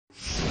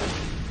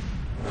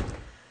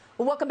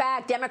Well, welcome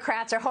back.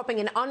 Democrats are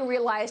hoping an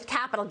unrealized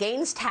capital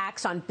gains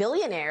tax on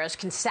billionaires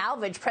can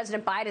salvage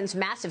President Biden's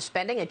massive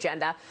spending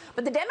agenda.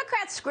 But the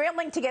Democrats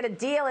scrambling to get a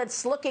deal.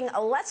 It's looking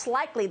less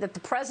likely that the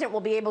president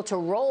will be able to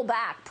roll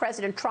back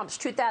President Trump's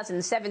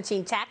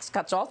 2017 tax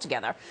cuts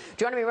altogether.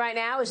 Joining me right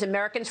now is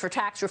Americans for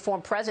Tax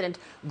Reform President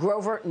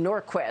Grover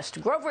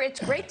Norquist. Grover, it's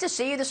great to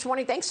see you this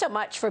morning. Thanks so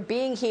much for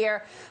being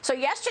here. So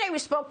yesterday we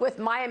spoke with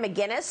Maya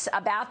McGinnis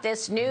about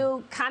this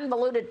new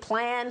convoluted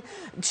plan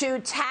to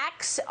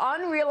tax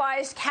unrealized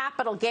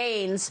capital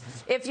gains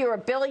if you're a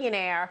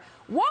billionaire.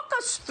 Walk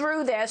us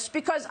through this,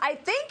 because I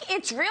think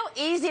it's real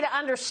easy to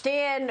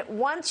understand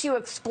once you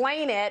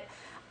explain it.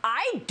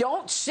 I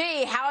don't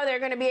see how they're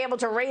going to be able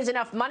to raise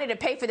enough money to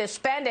pay for this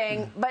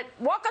spending, but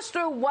walk us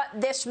through what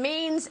this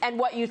means and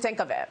what you think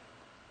of it.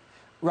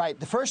 Right.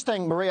 The first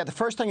thing, Maria, the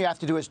first thing you have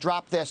to do is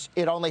drop this.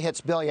 It only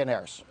hits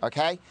billionaires,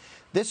 okay?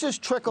 This is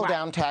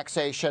trickle-down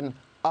taxation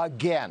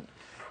again.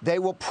 They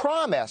will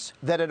promise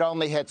that it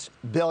only hits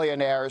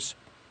billionaires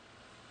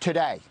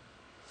today.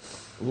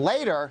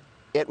 Later,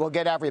 it will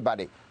get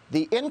everybody.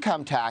 The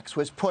income tax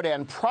was put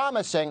in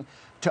promising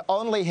to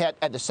only hit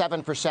at the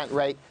 7%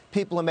 rate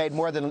people who made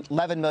more than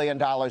 $11 million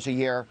a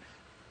year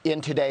in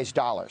today's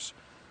dollars.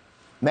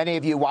 Many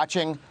of you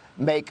watching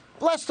make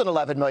less than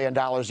 $11 million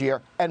a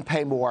year and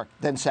pay more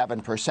than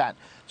 7%.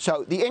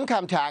 So the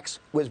income tax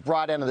was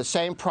brought in on the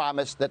same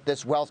promise that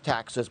this wealth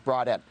tax is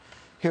brought in.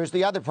 Here's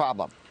the other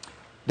problem.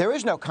 There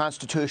is no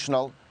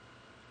constitutional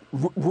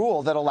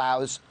rule that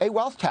allows a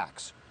wealth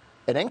tax.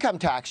 An income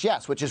tax,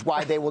 yes, which is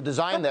why they will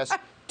design this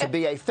to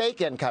be a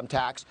fake income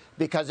tax,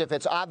 because if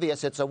it's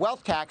obvious it's a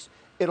wealth tax,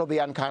 it'll be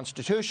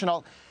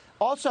unconstitutional.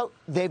 Also,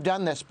 they've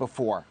done this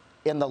before.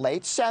 In the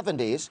late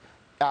 70s,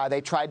 they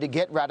tried to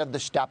get rid of the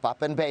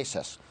step-up in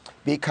basis,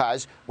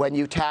 because when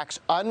you tax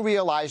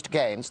unrealized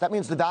gains, that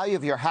means the value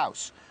of your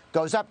house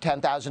goes up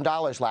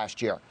 $10,000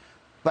 last year.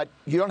 But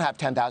you don't have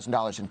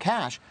 $10,000 in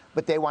cash,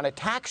 but they want to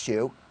tax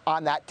you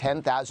on that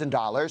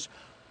 $10,000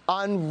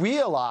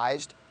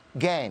 unrealized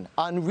gain,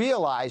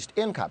 unrealized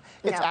income.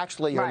 It's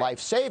actually your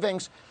life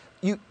savings,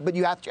 but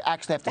you actually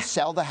have to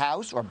sell the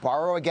house or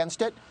borrow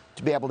against it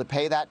to be able to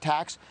pay that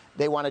tax.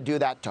 They want to do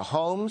that to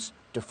homes,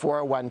 to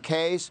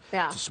 401ks,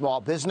 to small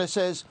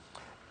businesses.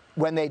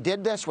 When they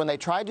did this, when they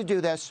tried to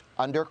do this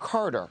under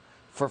Carter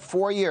for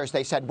 4 years,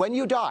 they said, when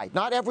you die,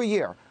 not every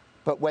year,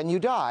 but when you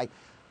die,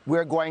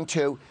 we're going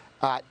to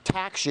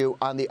tax you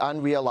on the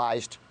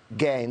unrealized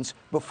gains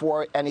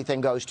before anything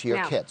goes to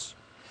your kids.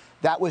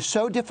 That was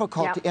so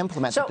difficult to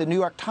implement that the New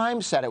York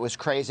Times said it was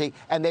crazy,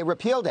 and they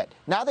repealed it.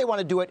 Now they want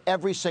to do it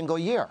every single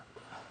year.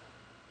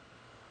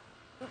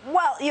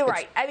 Well, you're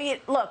right. I mean,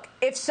 look,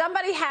 if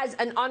somebody has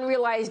an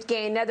unrealized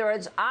gain, in other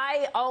words,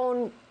 I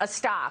own a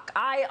stock,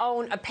 I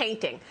own a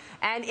painting,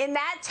 and in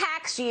that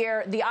tax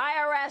year, the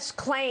IRS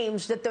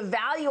claims that the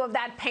value of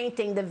that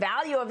painting, the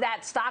value of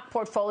that stock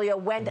portfolio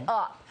went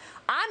up.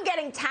 I'm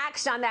getting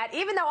taxed on that,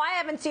 even though I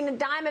haven't seen a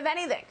dime of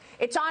anything.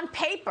 It's on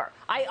paper.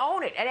 I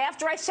own it. And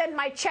after I send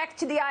my check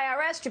to the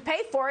IRS to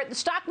pay for it, the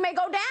stock may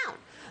go down.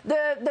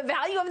 The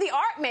value of the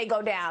art may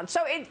go down.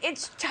 So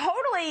it's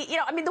totally,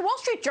 I mean, the Wall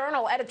Street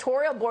Journal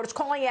editorial board is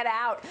calling it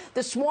out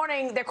this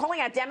morning. They're calling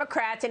out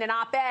Democrats in an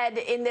op-ed,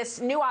 in this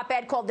new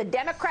op-ed called The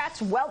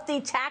Democrats' Wealthy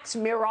Tax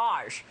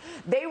Mirage.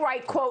 They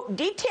write, quote,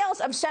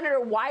 details of Senator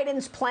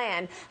Wyden's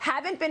plan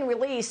haven't been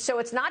released, so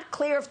it's not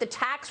clear if the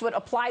tax would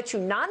apply to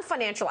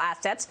non-financial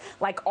assets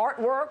like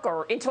artwork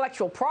or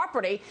intellectual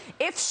property.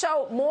 If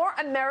so, more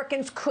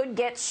Americans could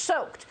get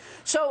soaked.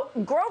 So,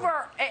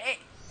 Grover,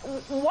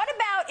 what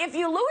about if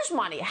you lose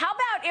money? How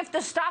about if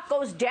the stock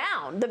goes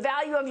down? The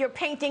value of your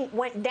painting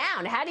went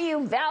down. How do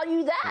you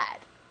value that?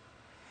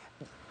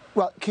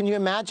 Well, can you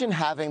imagine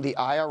having the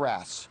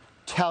IRS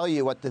tell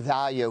you what the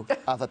value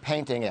of a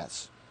painting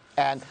is?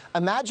 And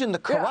imagine the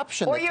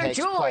corruption that takes place.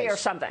 Or your jewelry or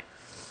something.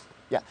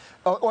 Yeah.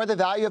 Or the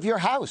value of your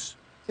house,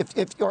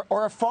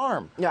 or a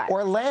farm,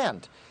 or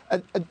land.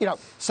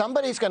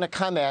 Somebody's going to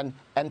come in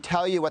and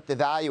tell you what the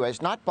value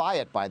is, not buy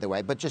it, by the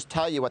way, but just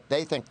tell you what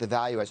they think the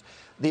value is.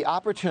 The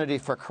opportunity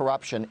for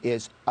corruption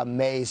is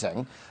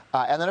amazing.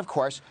 And then, of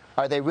course,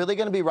 are they really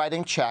going to be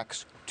writing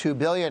checks to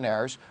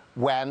billionaires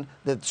when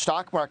the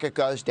stock market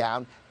goes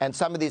down and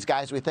some of these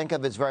guys we think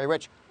of as very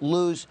rich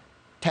lose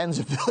tens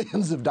of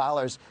billions of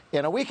dollars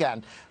in a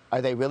weekend?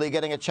 Are they really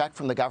getting a check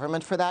from the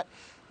government for that?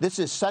 This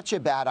is such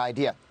a bad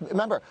idea.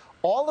 Remember,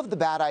 all of the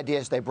bad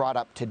ideas they brought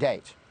up to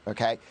date,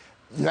 okay?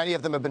 Many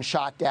of them have been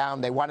shot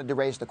down. They wanted to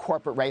raise the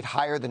corporate rate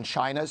higher than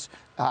China's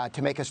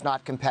to make us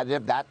not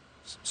competitive. That's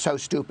so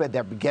stupid.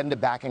 They're beginning to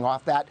backing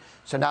off that.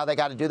 So now they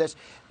got to do this.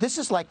 This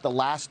is like the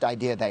last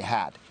idea they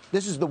had.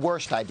 This is the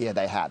worst idea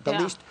they had. The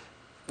least.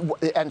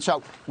 And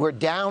so we're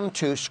down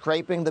to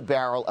scraping the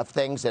barrel of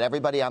things that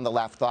everybody on the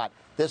left thought,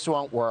 this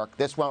won't work,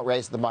 this won't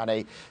raise the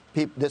money,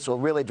 this will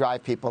really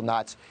drive people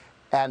nuts.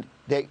 And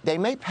they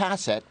may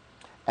pass it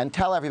and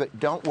tell everybody,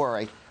 don't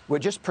worry, We're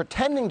just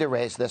pretending to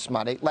raise this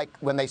money, like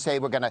when they say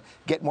we're going to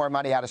get more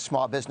money out of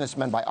small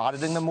businessmen by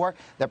auditing them more.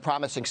 They're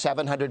promising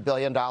 $700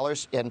 billion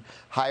in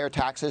higher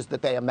taxes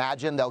that they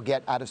imagine they'll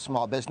get out of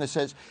small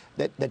businesses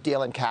that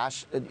deal in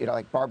cash,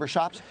 like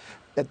barbershops.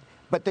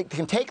 But they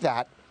can take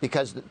that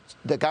because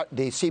the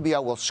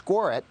CBO will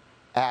score it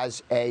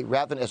as a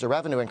revenue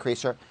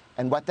increaser.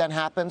 And what then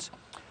happens?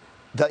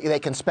 They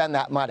can spend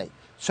that money.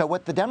 So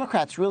what the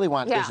Democrats really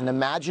want is an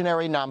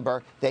imaginary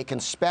number. They can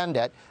spend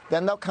it.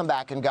 Then they'll come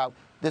back and go,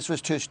 this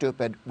was too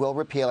stupid. We'll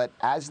repeal it,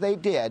 as they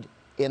did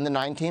in the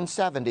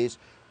 1970s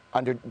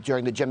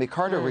during the Jimmy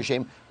Carter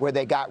regime, where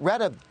they got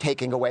rid of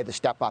taking away the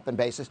step-up in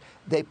basis.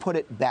 They put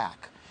it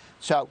back.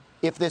 So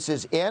if this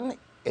is in,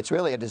 it's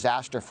really a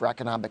disaster for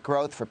economic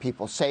growth, for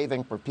people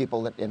saving, for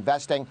people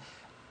investing.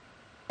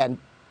 And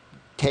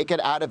take it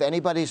out of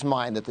anybody's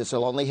mind that this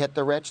will only hit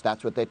the rich.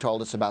 That's what they told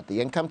us about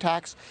the income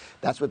tax.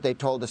 That's what they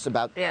told us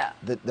about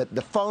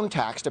the phone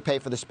tax to pay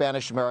for the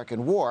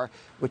Spanish-American War,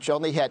 which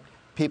only hit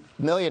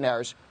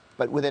millionaires,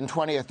 but within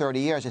 20 or 30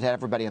 years, it hit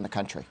everybody in the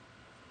country.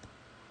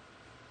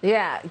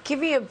 Yeah, give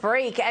me a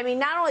break. I mean,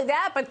 not only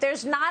that, but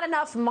there's not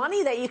enough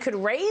money that you could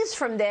raise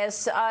from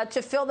this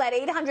to fill that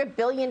 $800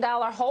 billion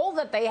hole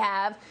that they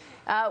have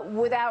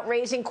without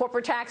raising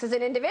corporate taxes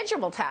and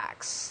individual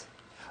tax.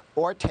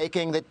 Or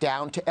taking it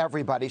down to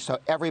everybody, so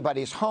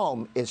everybody's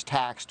home is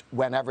taxed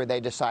whenever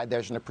they decide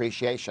there's an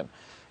appreciation.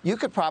 You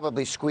could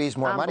probably squeeze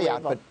more money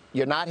out, but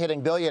you're not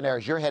hitting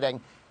billionaires. You're hitting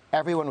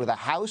everyone with a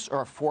house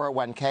or a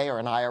 401k or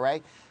an IRA.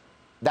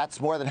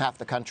 That's more than half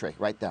the country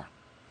right there.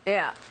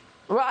 Yeah.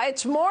 Well,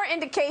 it's more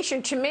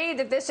indication to me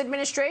that this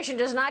administration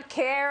does not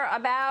care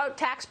about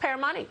taxpayer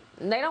money.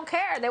 They don't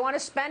care. They want to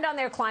spend on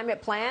their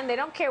climate plan. They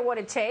don't care what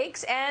it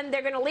takes. And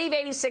they're going to leave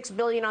 $86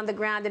 billion on the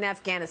ground in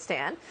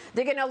Afghanistan.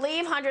 They're going to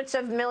leave hundreds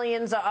of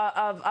millions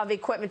of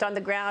equipment on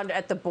the ground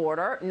at the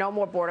border. No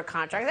more border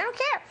contracts. They don't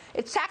care.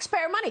 It's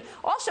taxpayer money.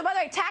 Also, by the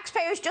way,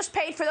 taxpayers just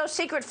paid for those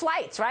secret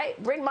flights,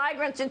 right? Bring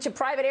migrants into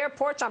private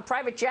airports on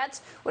private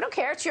jets. We don't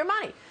care. It's your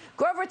money.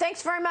 Grover,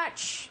 thanks very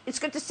much. It's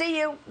good to see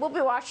you. We'll be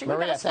watching. Maria,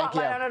 We've got a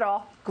spotlight on it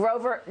all.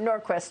 Grover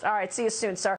Norquist. All right, see you soon, sir.